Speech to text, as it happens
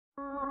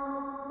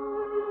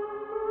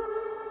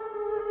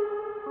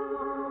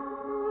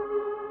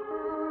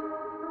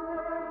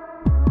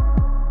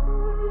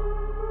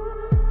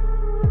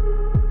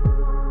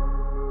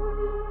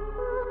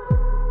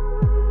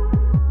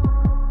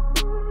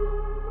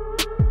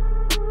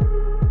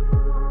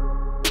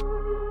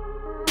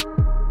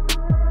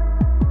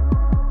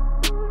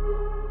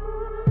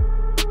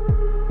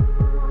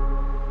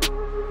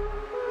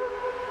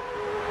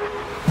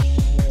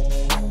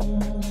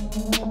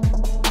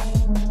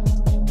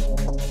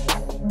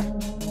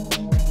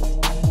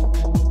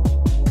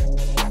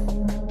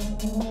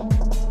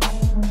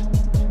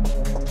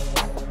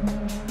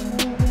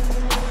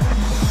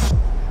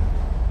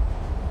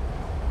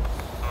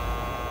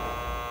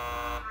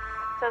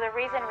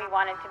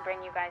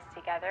bring you guys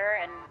together,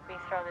 and we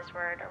throw this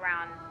word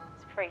around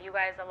for you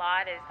guys a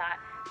lot, is that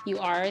you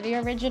are the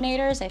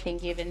originators. I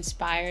think you've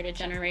inspired a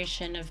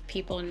generation of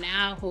people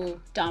now who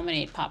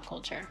dominate pop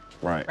culture.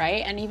 Right.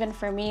 Right? And even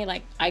for me,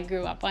 like, I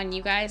grew up on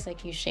you guys.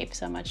 Like, you shaped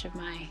so much of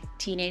my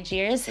teenage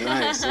years.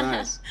 Nice,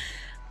 nice.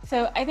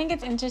 So I think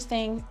it's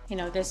interesting, you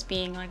know, this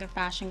being like a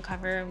fashion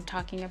cover, I'm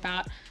talking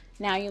about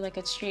now you look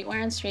at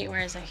streetwear, and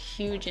streetwear is a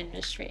huge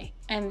industry.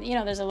 And, you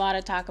know, there's a lot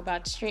of talk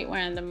about streetwear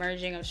and the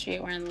merging of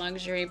streetwear and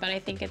luxury, but I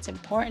think it's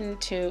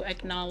important to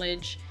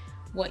acknowledge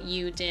what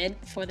you did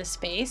for the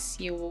space.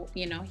 You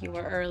know, you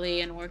were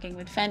early in working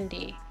with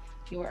Fendi.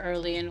 You were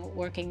early in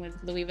working with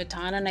Louis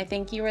Vuitton, and I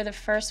think you were the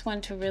first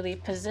one to really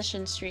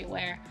position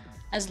streetwear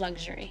as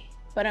luxury.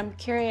 But I'm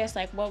curious,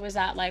 like, what was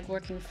that like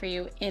working for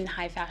you in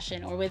high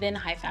fashion or within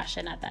high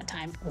fashion at that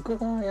time? 僕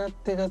がやっ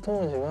てた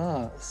当時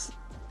は、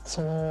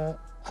その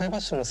ハイファッ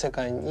ションの世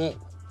界の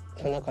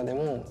中で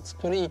もス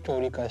トリート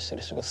を理解して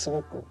る人がす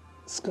ごく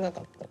少な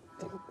かったっ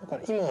ていう。だか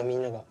ら今はみ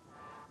んなが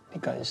理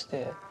解し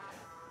て、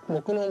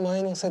僕の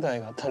前の世代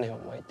が種を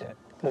まいて、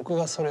僕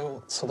がそれ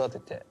を育て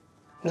て、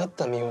なっ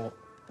た実を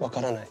わ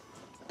からない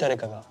誰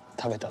かが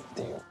食べたっ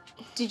ていう。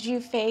Did you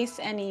face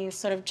any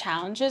sort of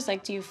challenges?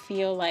 Like, do you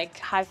feel like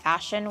high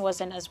fashion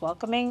wasn't as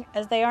welcoming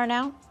as they are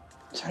now?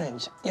 チャレン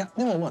ジ。いや、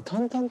でもまあ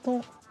淡々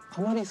と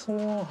あまりそ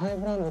のハイ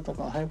ブランドと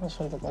かハイファッシ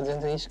ョンとか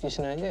全然意識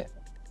しないで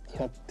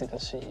やってた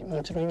し、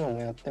もちろん今も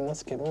やってま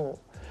すけど、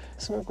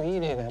すごくいい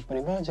例がやっぱ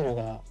りバージル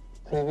が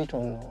ルイ・ヴィト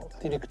ンの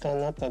ディレクター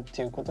になったっ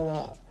ていうこと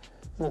が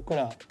僕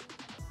ら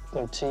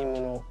のチーム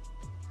の、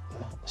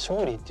まあ、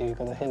勝利っていう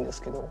言い方変で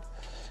すけど、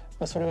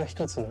まあ、それが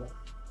一つの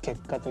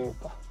結果という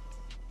か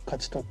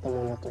勝ち取った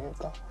ものという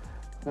か、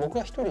僕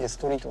は一人でス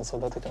トリートを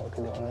育てたわ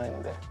けではない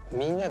ので、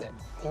みんなで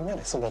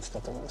育てた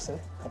と思うんです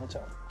ね、カルチ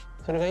ャーを。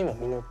それが今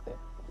実ってっ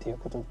ていう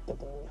ことだ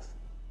と思います。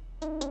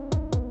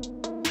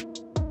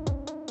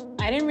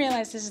I didn't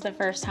realize this is the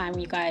first time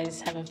you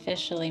guys have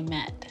officially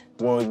met.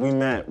 Well, we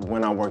met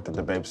when I worked at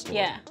the Babe store.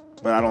 Yeah.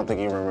 But I don't think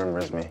he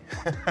remembers me.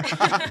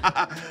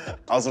 I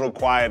was a little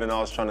quiet and I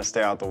was trying to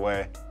stay out the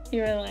way.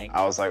 You were like...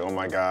 I was like, oh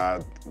my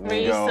God, Were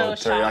you so Nigo,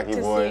 Teriyaki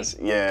shocked Boys.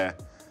 see? Yeah.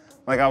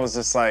 Like I was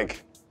just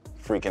like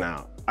freaking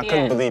out. I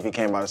couldn't believe he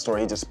came by the store.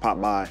 He just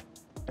popped by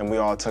and we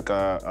all took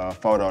a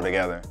photo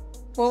together.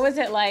 What was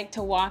it like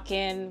to walk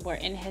in, we're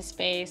in his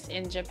space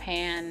in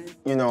Japan?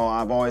 You know,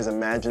 I've always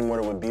imagined what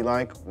it would be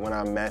like when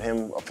I met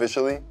him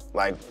officially.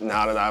 Like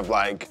now that I've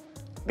like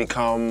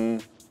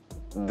become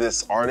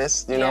this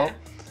artist, you know?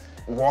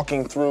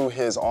 Walking through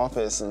his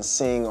office and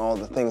seeing all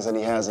the things that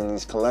he has and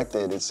he's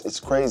collected, it's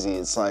crazy.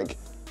 It's like,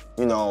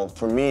 you know,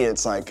 for me,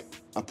 it's like,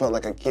 I felt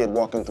like a kid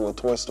walking through a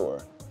toy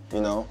store,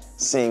 you know?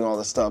 Seeing all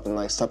the stuff and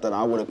like stuff that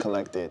I would have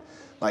collected.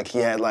 Like he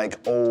had like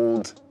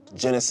old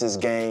Genesis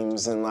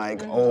games and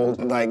like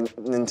old like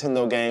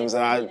Nintendo games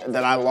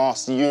that I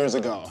lost years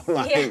ago.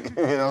 Like,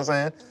 you know what I'm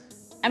saying?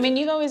 I mean,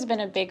 you've always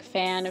been a big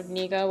fan of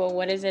Nigo, but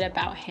what is it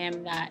about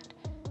him that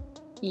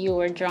you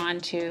were drawn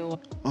to?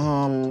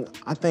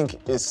 I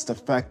think it's the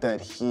fact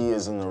that he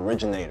is an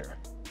originator.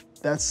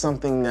 That's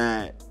something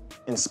that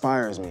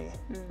inspires me,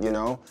 you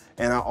know?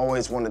 And I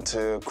always wanted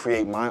to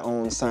create my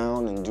own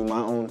sound and do my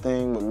own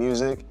thing with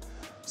music.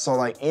 So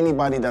like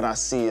anybody that I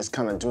see is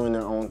kind of doing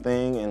their own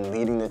thing and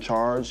leading the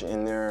charge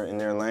in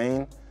their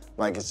lane,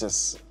 like it's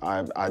just,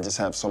 I just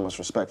have so much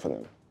respect for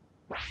them.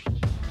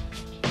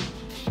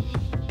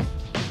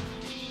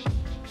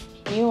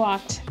 You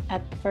walked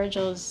at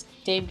Virgil's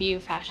debut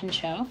fashion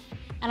show.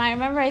 And I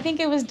remember, I think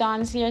it was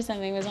Don C or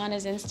something, was on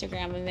his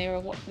Instagram, and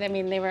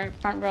they were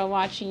front row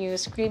watching you,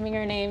 screaming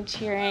your name,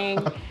 cheering.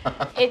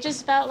 It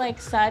just felt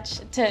like such,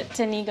 to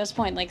Nigo's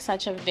point, like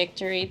such a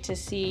victory to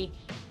see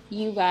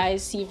you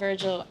guys, see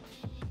Virgil,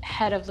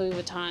 head of Louis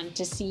Vuitton,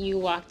 to see you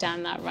walk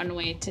down that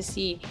runway, to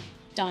see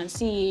Don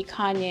C,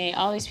 Kanye,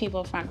 all these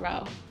people front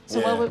row.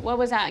 So what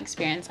was that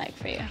experience like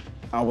for you?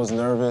 I was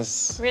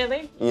nervous.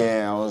 Really?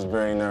 Yeah, I was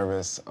very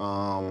nervous.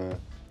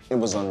 It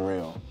was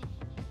unreal.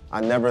 I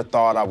never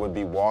thought I would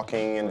be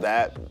walking in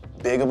that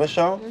big of a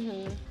show,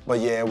 but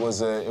yeah, it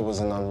was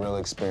an unreal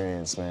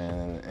experience,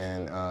 man.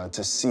 And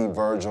to see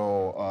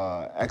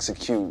Virgil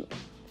execute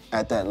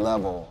at that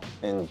level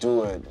and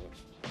do it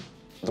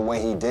the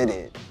way he did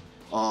it,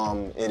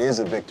 it is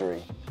a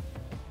victory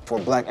for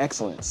Black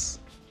excellence,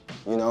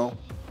 you know,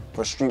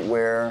 for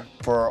streetwear,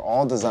 for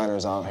all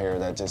designers out here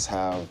that just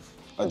have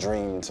a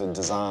dream to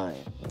design.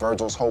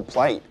 Virgil's whole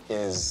plight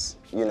is,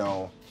 you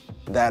know,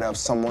 that of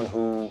someone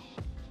who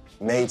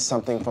made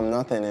something from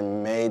nothing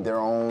and made their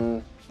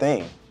own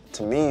thing.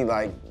 To me,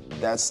 like,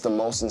 that's the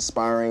most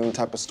inspiring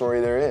type of story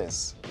there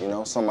is. You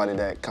know, somebody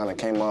that kind of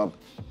came up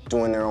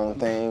doing their own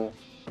thing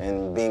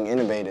and being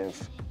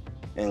innovative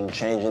and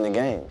changing the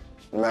game.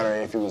 No matter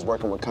if he was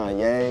working with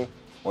Kanye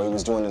or he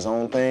was doing his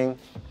own thing,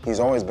 he's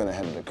always been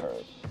ahead of the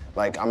curve.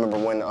 Like, I remember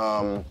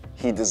when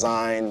he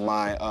designed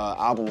my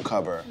album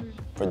cover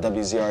for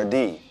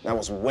WZRD. That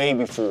was way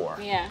before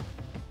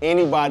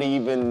anybody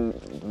even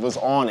was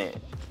on it.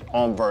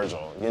 On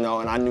Virgil, you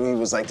know, and I knew he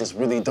was like this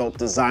really dope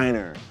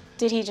designer.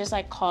 Did he just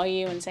like call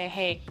you and say,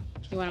 hey,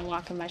 You want to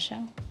walk in my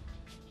show?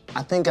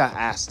 I think I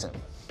asked him.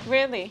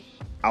 Really?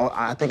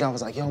 I think I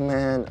was like, yo,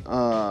 man,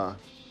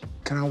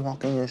 can I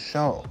walk in your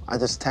show? I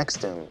just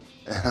texted him,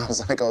 and I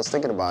was like, I was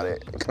thinking about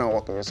it. Can I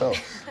walk in your show?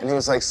 And he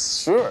was like,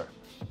 sure.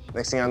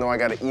 Next thing I know, I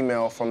got an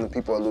email from the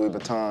people at Louis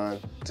Vuitton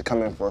to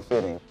come in for a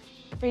fitting.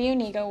 For you,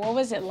 Nigo, what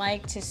was it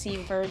like to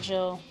see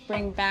Virgil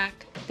bring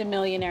back the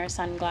millionaire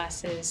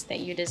sunglasses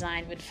that you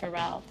designed with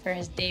Pharrell for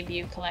his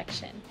debut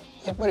collection?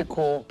 やっぱり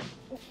こ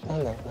うな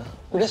んだろうな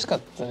嬉しか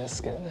ったで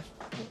すけどね。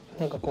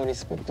なんかこうリ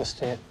スペクトし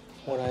て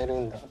もらえる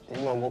んだって。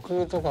今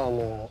僕とかは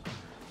もう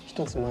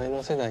一つ前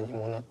の世代に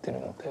もなってる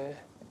ので。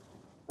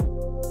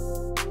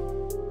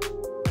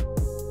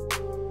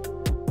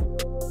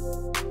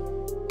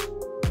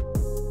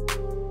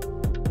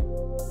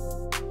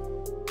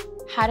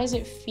How does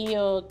it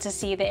feel to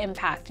see the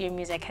impact your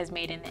music has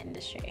made in the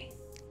industry?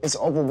 It's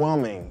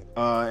overwhelming,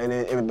 and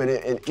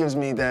it gives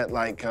me that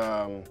like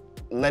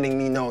letting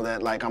me know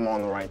that like I'm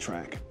on the right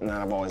track and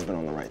that I've always been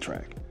on the right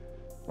track.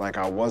 Like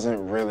I wasn't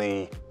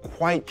really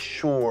quite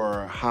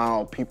sure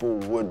how people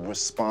would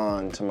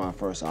respond to my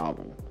first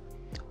album.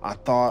 I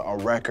thought a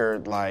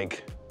record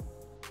like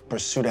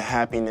Pursuit of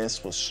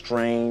Happiness was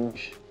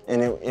strange,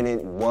 and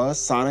it was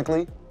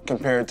sonically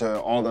compared to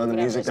all the other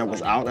music that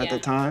was out at the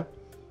time.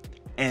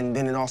 And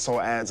then it also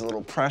adds a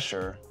little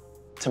pressure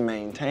to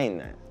maintain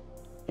that,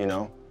 you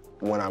know?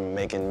 When I'm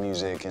making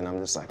music and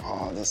I'm just like,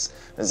 oh, does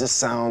this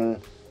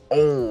sound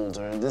old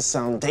or does this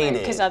sound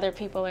dated? Because other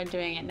people are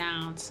doing it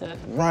now, so.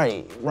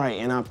 Right.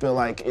 And I feel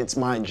like it's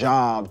my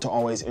job to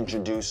always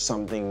introduce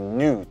something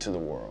new to the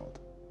world.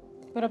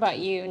 What about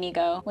you,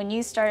 Nigo? When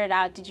you started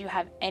out, did you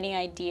have any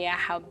idea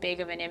how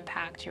big of an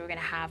impact you were going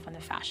to have on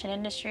the fashion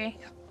industry?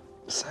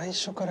 最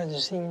初から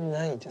自信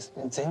ないです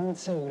ね。全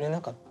然売れ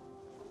なかっ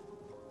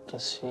た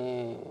し、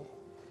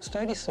ス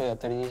タイリストをやっ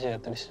たり DJ やっ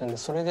たりしてたんで、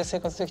それで生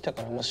活できた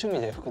から、趣味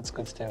で服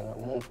作ってたよ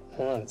うなも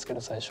のなんですけ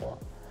ど、最初は。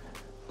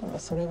だから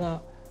それ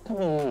が多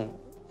分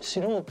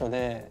素人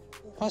で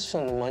ファッシ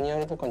ョンのマニュア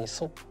ルとかに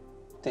沿っ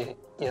て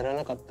やら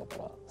なかった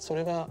から、そ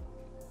れが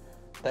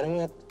誰も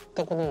やっ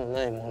たことの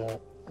ないもの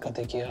が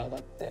出来上が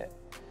って、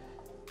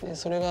で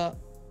それが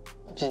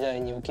時代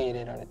に受け入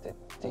れられてっ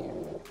ていう、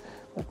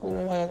僕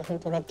の場合は本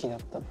当ラッキーだっ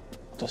た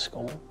としか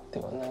思って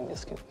はないんで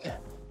すけどね。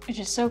It's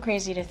just so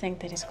crazy to think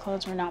that his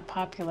clothes were not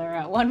popular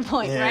at one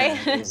point, Yeah, right?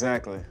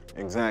 exactly.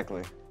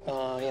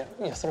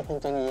 いやそれ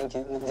本当に人気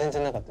全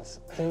然なかったです。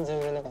全然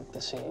売れなかっ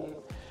たし、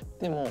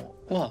でも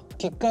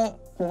結果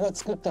僕が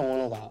作ったも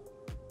のが、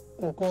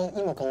僕は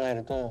今考え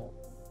ると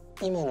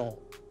今の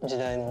時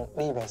代の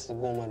リーバイス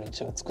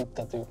501を作っ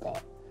たというか、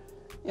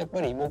やっ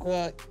ぱり僕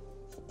は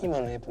今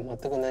のエプ全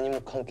く何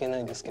も関係な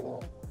いんですけ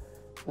ど、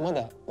ま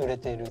だ売れ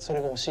ている、それ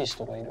が欲しい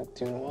人がいるっ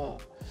ていうのは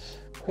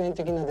普遍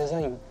的なデ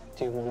ザインっ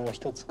ていうものを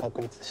一つ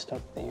確立したっ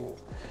ていう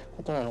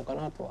ことなのか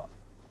なとは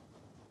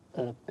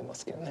思ってま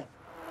すけどね。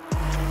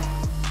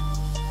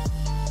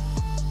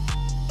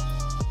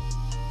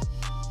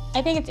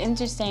I think it's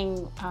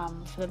interesting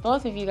for the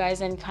both of you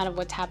guys and kind of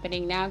what's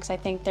happening now, because I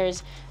think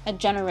there's a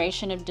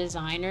generation of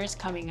designers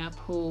coming up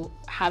who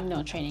have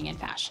no training in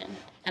fashion.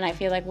 And I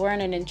feel like we're in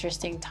an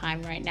interesting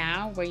time right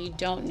now where you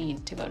don't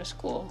need to go to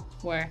school,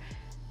 where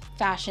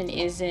fashion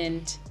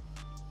isn't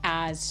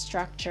as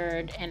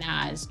structured and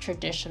as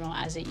traditional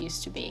as it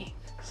used to be.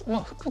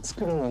 服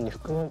作るのに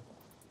服の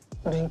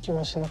勉強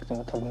はしなくて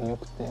も多分よ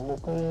くて、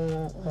僕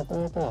も元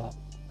々は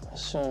ファッ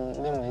ショ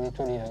ンでもエディ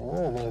トリアル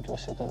を勉強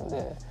してたの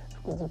で、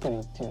服作り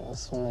っていうのは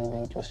そんなに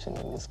勉強して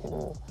ないんですけ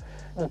ど、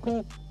僕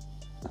に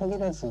限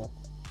らず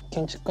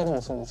建築家で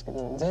もそうですけ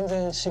ど、全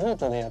然素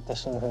人でやった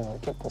人の方が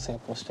結構成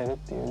功してるっ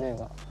ていう例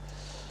が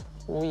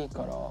多い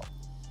から、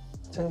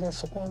全然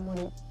そこはあんま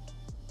りい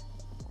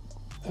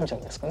いんじゃ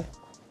ないですかね。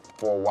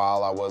For a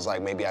while, I was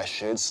like, maybe I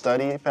should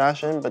study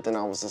fashion, but then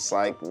I was just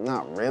like,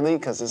 not really,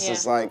 because it's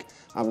just like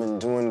I've been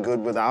doing good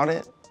without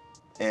it,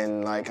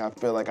 and like I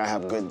feel like I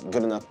have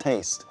good enough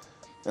taste,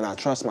 and I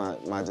trust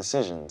my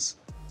decisions.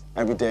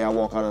 Every day I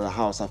walk out of the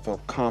house, I feel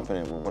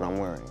confident with what I'm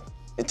wearing.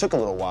 It took a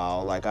little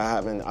while. Like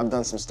I've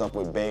done some stuff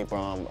with Bape.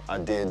 I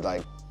did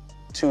like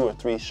 2 or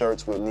 3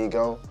 shirts with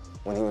Nigo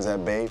when he was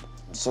at Bape.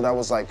 So that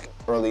was like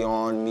early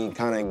on, me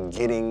kind of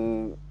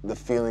getting the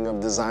feeling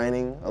of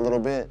designing a little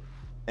bit.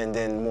 And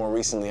then more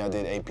recently I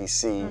did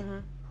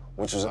APC,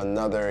 which was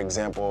another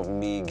example of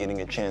me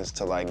getting a chance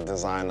to like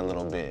design a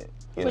little bit.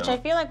 Which I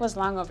feel like was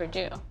long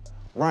overdue.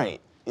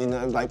 Right. You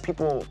know, like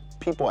people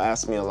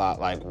ask me a lot,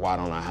 like, why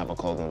don't I have a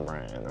clothing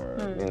brand,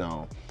 or you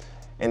know,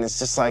 and it's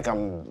just like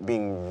I'm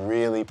being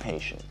really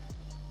patient.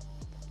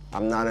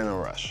 I'm not in a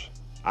rush.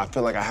 I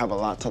feel like I have a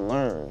lot to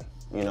learn,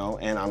 you know,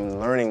 and I'm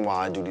learning while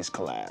I do these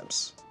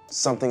collabs.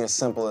 Something as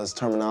simple as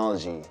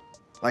terminology,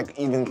 like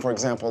even for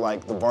example,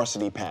 like the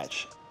varsity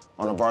patch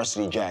on a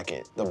varsity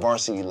jacket, the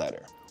varsity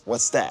letter.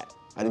 What's that?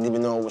 I didn't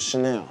even know it was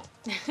Chanel.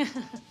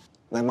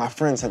 Like my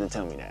friends had to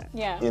tell me that.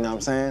 Yeah. You know what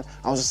I'm saying?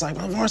 I was just like,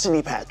 a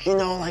varsity patch, you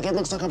know, like it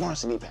looks like a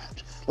varsity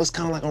patch. Looks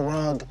kind of like a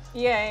rug.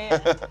 Yeah.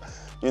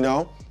 You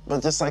know?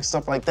 But just like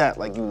stuff like that,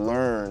 like you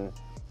learn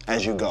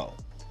as you go.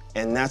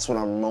 And that's what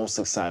I'm most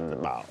excited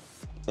about.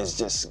 is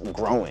just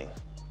growing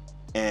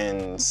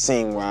and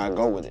seeing where I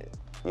go with it,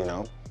 you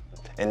know?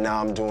 And now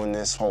I'm doing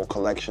this whole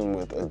collection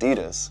with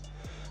Adidas.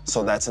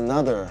 So that's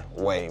another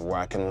way where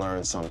I can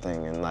learn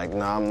something. And like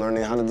now I'm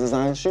learning how to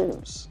design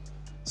shoes.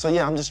 So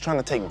yeah, I'm just trying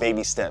to take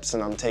baby steps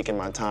and I'm taking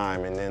my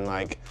time. And then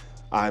like,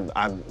 I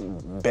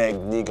begged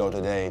Nigo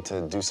today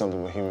to do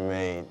something with Human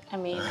Made. I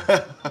mean,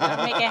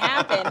 gotta make it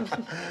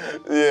happen.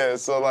 Yeah,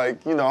 so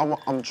like, you know,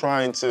 I'm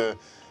trying to,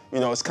 you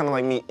know, it's kind of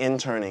like me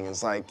interning.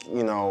 It's like,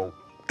 you know,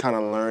 kind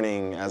of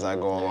learning as I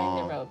go along.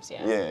 Learning the ropes,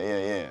 yeah.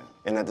 Yeah.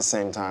 And at the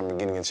same time, you're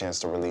getting a chance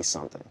to release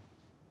something.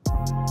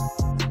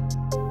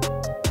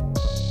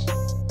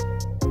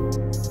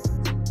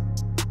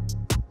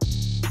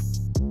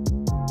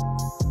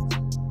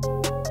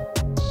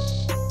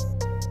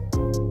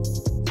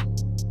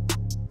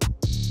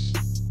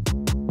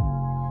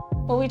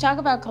 Well, we talk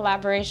about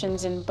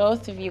collaborations, and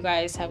both of you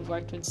guys have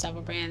worked with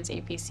several brands,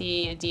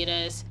 APC,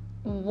 Adidas.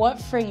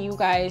 What for you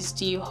guys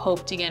do you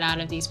hope to get out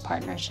of these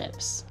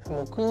partnerships?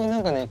 僕な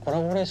んかね、コ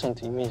ラボレーションっ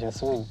ていうイメージが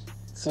すごい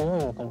強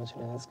いのかもし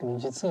れないですけど、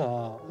実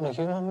は、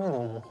ヒューマンメイド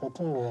もほ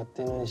とんどやっ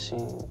てないし、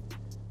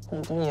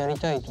本当にやり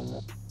たいと思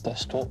った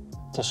人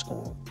としか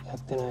もや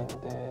ってないの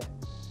で、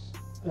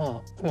ま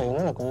あ今世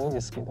の中多い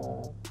ですけ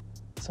ど、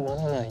つま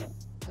らない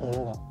も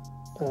の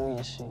が多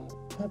いし、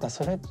なんか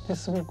それって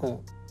すごく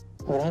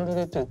ブランド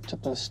で言ってちょっ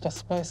とした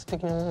スパイス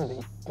的なもので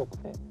よく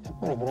て、やっ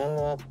ぱりブラン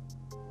ドは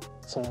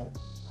その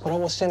コラ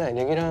ボしてない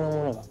レギュラーな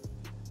ものが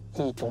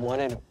いいと思わ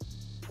れる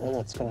もの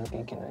を作らなきゃ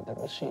いけないだ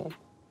ろうし、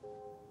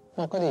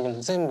まあ、カディで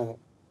も全部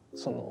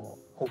その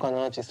他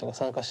のアーティストが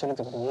参加してるっ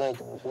てこともない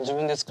と思うんですよ。自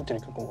分で作って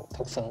る曲も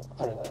たくさん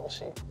あるだろう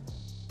し、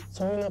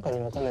そういう中に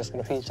分かんないですけ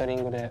どフィーチャリ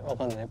ングで分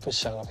かんないプッ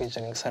シャーがフィーチ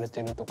ャリングされ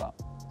てるとか、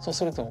そう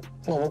すると、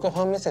まあ、僕はフ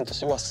ァン目線とし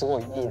てはすご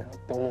いいいなっ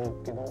て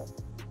思うけど、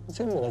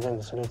全部が全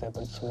部それだとやっ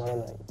ぱりつまら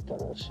ないだ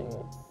ろうし、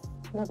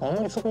なんかあん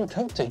まりそこに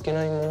頼っちゃいけ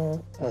ない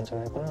ものなんじゃ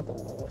ないかなと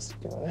思います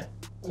けどね。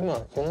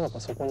今世の中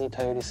そこに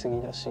頼りす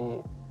ぎだし、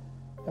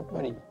やっ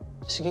ぱり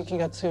刺激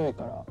が強い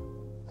から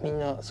みん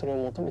なそれを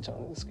求めちゃう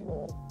んですけ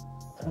ど、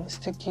本質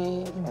的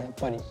にはやっ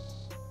ぱり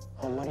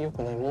あんまり良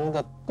くないもの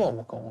だとは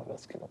僕は思いま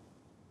すけど。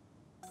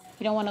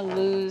You don't want to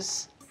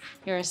lose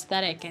your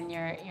aesthetic and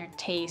your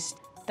taste.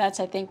 That's,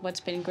 I think, what's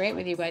been great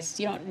with you guys.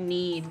 You don't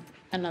need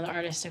another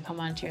artist to come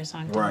onto your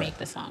song to make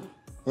the song.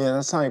 Yeah,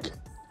 that's like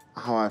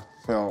how I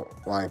felt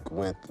like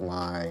with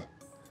my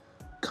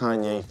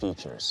Kanye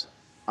features.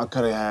 I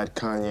could have had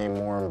Kanye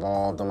more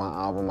involved on my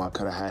album. I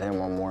could have had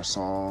him on more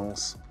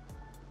songs,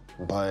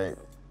 but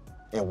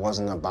it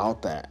wasn't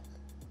about that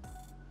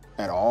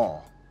at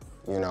all,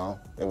 you know?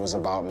 It was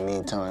about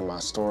me telling my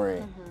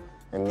story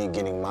and me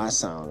getting my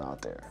sound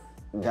out there.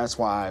 That's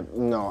why,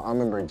 you know, I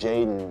remember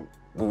Jaden,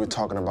 we were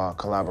talking about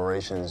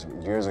collaborations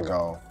years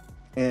ago,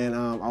 and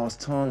I was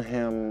telling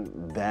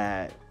him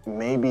that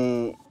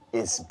maybe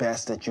it's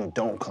best that you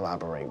don't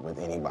collaborate with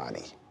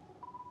anybody.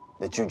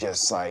 That you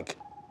just like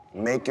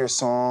make your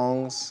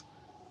songs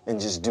and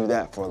just do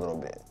that for a little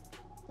bit.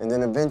 And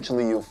then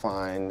eventually you'll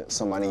find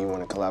somebody you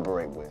want to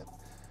collaborate with.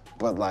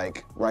 But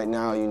like right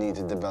now you need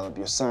to develop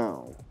your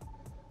sound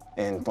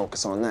and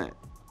focus on that.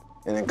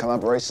 And then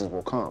collaborations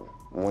will come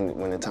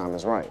when the time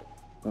is right.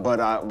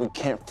 But we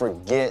can't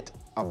forget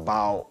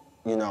about,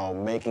 you know,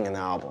 making an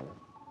album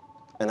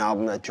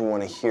that you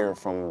want to hear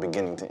from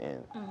beginning to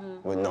end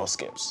with no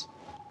skips.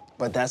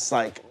 But that's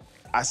like,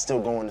 I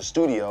still go in the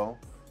studio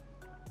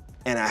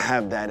and I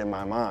have that in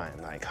my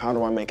mind. Like, how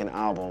do I make an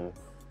album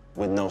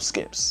with no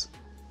skips?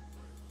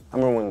 I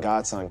remember when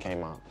Godson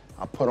came out.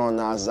 I put on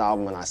Nas's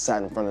album and I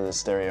sat in front of the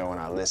stereo and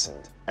I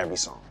listened every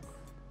song.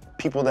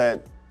 People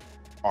that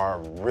are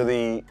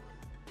really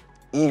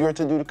eager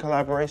to do the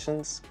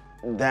collaborations,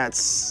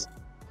 that's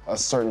a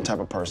certain type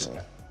of person.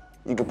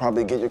 You could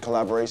probably get your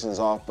collaborations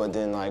off, but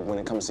then like when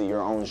it comes to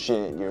your own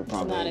shit, you're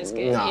probably not as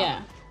good,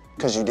 yeah.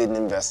 Because you didn't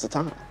invest the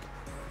time.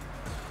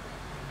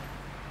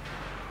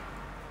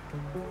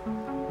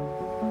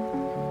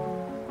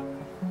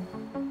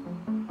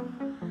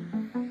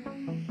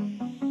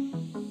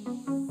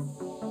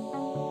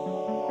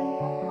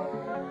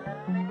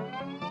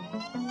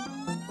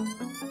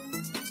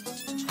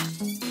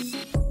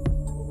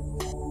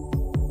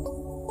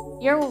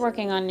 You're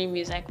working on new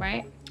music,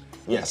 right?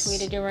 Yes.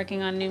 You tweeted you're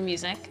working on new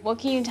music. What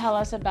can you tell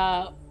us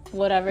about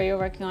whatever you're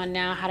working on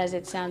now? How does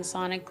it sound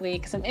sonically?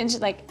 Because I'm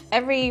interested, like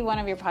every one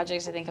of your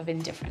projects I think have been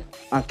different.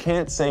 I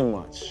can't say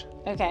much.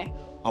 Okay.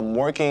 I'm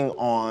working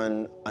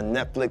on a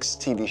Netflix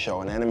TV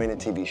show, an animated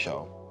TV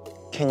show.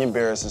 Kenya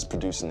Barris is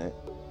producing it.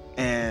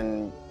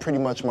 And pretty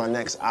much my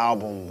next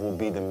album will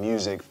be the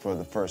music for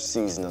the first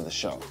season of the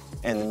show.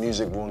 And the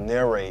music will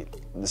narrate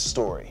the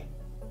story.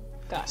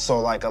 Got it. So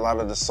like a lot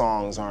of the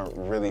songs aren't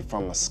really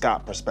from a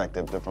Scott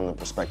perspective, they're from the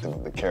perspective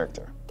of the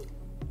character.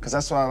 Because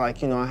that's why,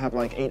 like, you know, I have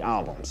like 8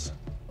 albums.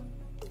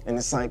 And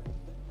it's like,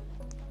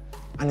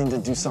 I need to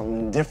do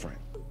something different.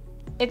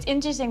 It's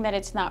interesting that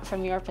it's not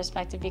from your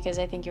perspective because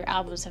I think your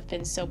albums have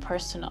been so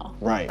personal.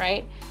 Right.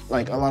 Right?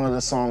 Like a lot of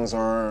the songs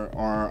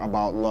are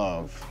about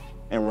love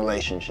and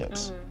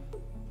relationships.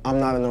 I'm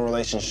not in a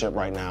relationship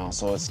right now,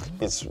 so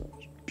it's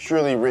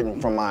purely written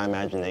from my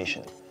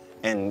imagination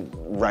and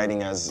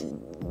writing as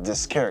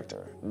this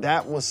character.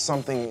 That was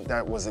something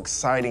that was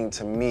exciting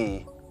to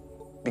me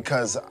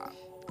because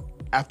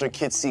after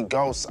Kids See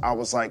Ghosts, I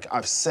was like,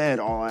 I've said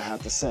all I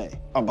have to say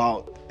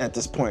about at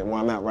this point where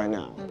I'm at right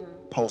now.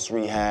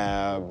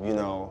 Post-rehab, you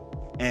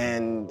know,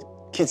 and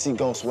Kids See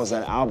Ghosts was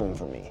that album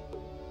for me,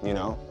 you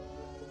know?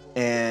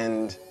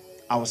 And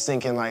I was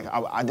thinking like,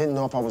 I didn't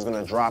know if I was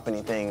gonna drop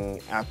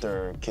anything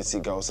after Kids See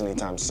Ghosts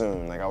anytime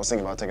soon. Like I was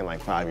thinking about taking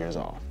like 5 years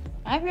off.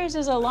 5 years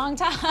is a long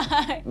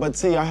time. But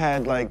see, I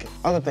had like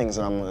other things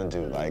that I'm gonna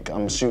do. Like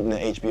I'm shooting the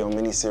HBO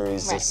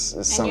miniseries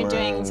this summer. And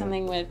you're doing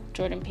something with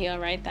Jordan Peele,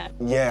 right?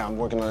 Yeah, I'm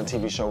working on a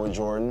TV show with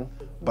Jordan,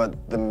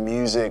 but the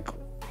music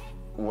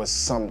was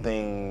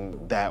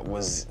something that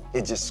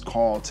it just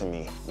called to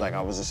me. Like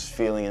I was just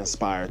feeling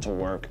inspired to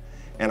work.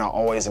 And I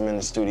always am in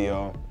the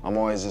studio. I'm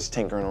always just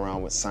tinkering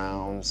around with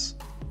sounds.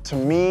 To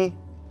me,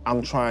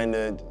 I'm trying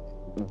to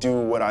do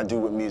what I do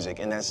with music,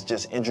 and that's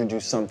just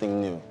introduce something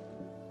new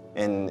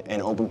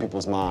and open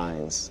people's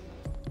minds,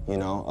 you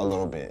know, a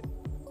little bit.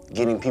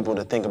 Getting people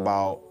to think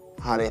about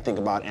how they think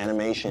about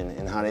animation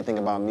and how they think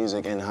about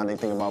music and how they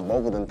think about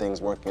both of them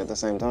things working at the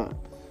same time.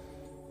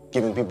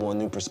 Giving people a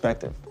new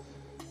perspective.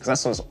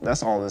 Because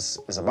that's all this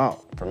is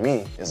about, for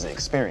me, is the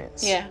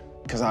experience. Yeah.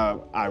 Because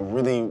I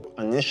really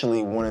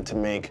initially wanted to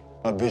make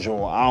a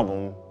visual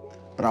album,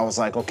 but I was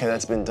like, okay,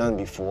 that's been done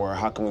before.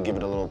 How can we give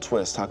it a little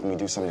twist? How can we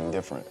do something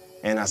different?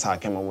 And that's how I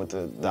came up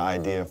with the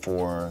idea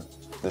for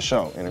the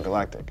show,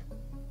 Entergalactic.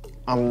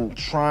 I'm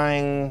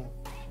trying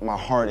my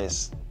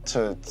hardest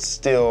to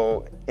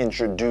still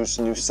introduce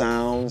new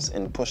sounds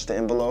and push the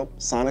envelope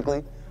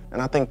sonically,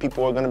 and I think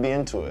people are gonna be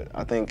into it.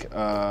 I think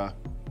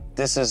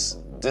this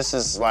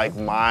is like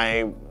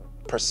my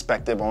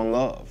perspective on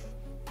love.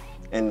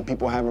 And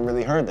people haven't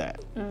really heard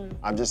that.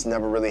 I've just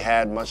never really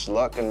had much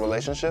luck in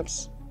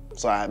relationships,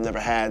 so I've never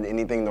had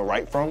anything to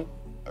write from.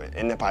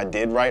 And if I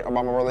did write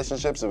about my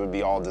relationships, it would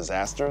be all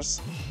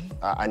disasters.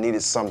 I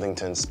needed something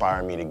to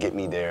inspire me, to get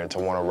me there, to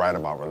want to write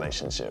about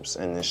relationships,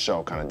 and this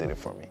show kind of did it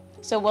for me.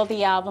 So will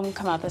the album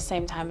come out the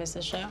same time as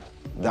the show?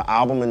 The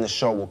album and the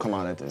show will come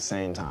out at the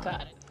same time.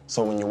 Got it.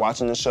 So when you're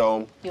watching the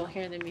show, you'll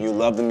hear the music. You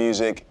love the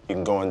music, you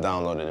can go and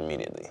download it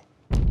immediately.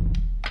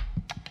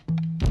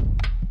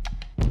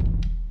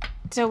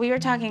 So we were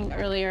talking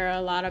earlier a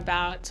lot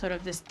about sort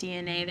of this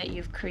DNA that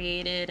you've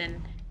created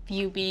and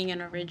you being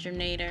an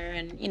originator,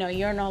 and you know,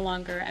 you're no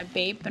longer a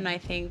BAPE, and I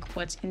think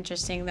what's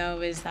interesting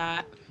though is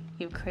that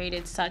you've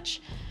created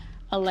such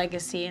a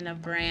legacy and a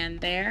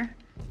brand there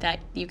that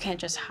you can't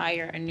just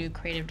hire a new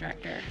creative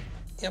director.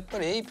 やっぱ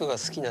りエイプが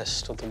好きな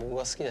人と僕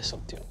が好きな人っ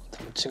ていうのは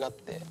多分違っ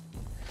て、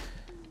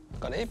だ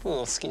からエイプ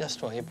を好きな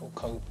人はエイプを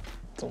買う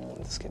と思う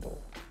んですけど、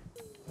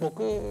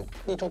僕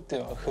にとって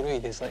は古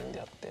いデザイン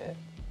であって、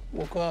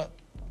僕は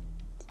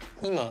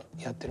今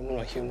やってるもの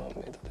はヒューマン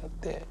メイドであっ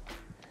て、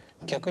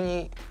逆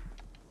に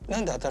な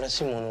んで新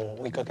しいもの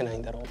を追いかけない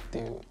んだろうって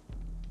いう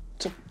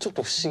ちょっ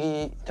と不思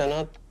議だ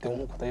なって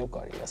思うことはよく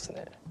あります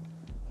ね。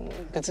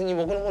別に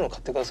僕のものを買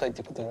ってくださいっ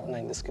ていうことではな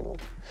いんですけど、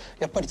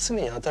やっぱり常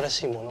に新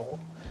しいものを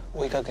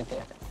追いかけて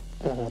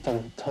多分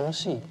楽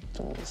しい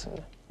と思うんですよ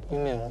ね。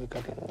夢を追い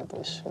かけるのと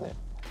一緒で、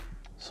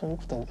そういう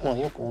ことはまあ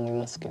よく思い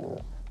ますけ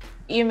ど。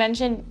You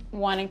mentioned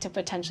wanting to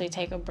potentially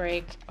take a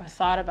break or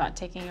thought about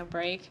taking a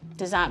break.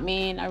 Does that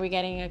mean, are we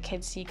getting a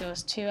Kids See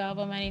Ghosts 2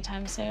 album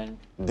anytime soon?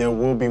 There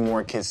will be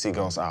more Kids See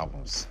Ghosts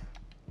albums.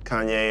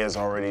 Kanye has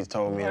already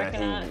told me that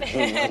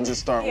he wants to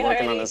start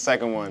working on the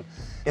second one.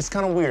 It's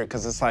kind of weird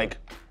because it's like,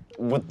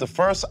 with the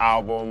first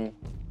album,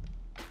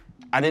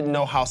 I didn't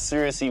know how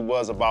serious he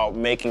was about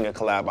making a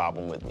collab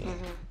album with me.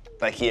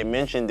 Like he had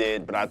mentioned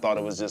it, but I thought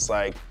it was just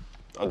like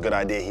a good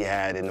idea he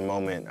had in the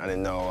moment. I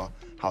didn't know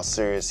how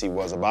serious he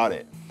was about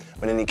it.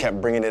 But then he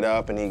kept bringing it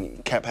up and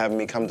he kept having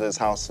me come to his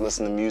house to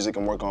listen to music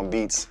and work on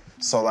beats.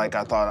 So like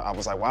I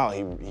was like, wow,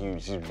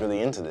 he's really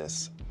into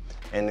this.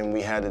 And then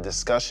we had a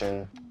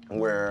discussion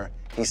where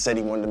he said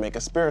he wanted to make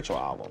a spiritual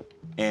album.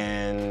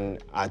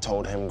 And I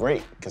told him,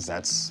 great, because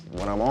that's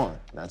what I'm on.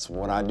 That's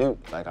what I do.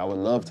 Like, I would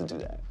love to do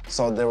that.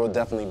 So there will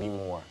definitely be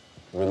more.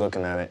 We're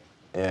looking at it,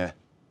 yeah.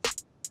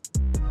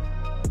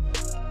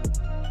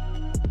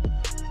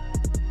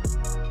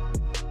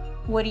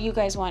 What do you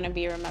guys want to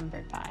be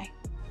remembered by?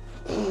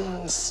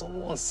 そ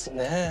うです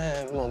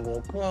ね。まあ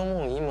僕は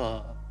もう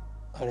今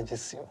あれで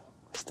すよ。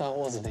スター・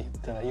ウォーズで言っ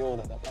たらヨー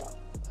ダだか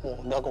ら、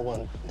もうダゴバ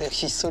ンで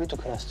ひっそりと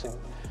暮らしてるっ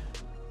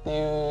ていう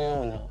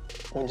ような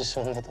ポジシ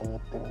ョンだと思っ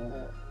てるんで、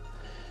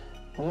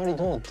あまり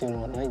どうっていう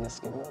のはないで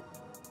すけど、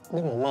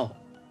でもまあ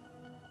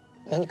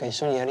何か一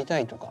緒にやりた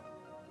いとか、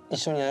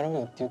一緒にやろうよ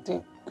って言って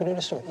くれ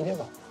る人がいれ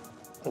ば、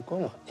僕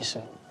はまあ一緒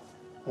に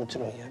もち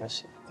ろんやる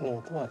し、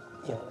ノートは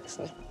嫌です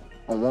ね。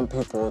I want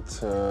people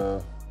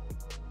to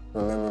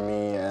remember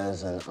me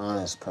as an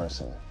honest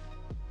person.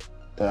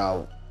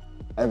 That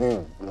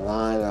every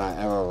line that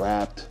I ever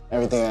rapped,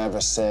 everything I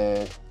ever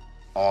said,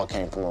 all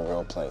came from a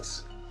real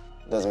place.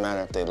 Doesn't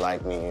matter if they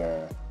like me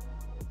or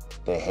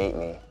they hate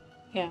me.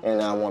 Yeah.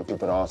 And I want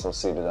people to also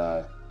see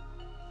that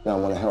I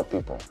want to help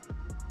people.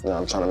 You know,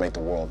 I'm trying to make the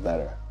world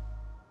better.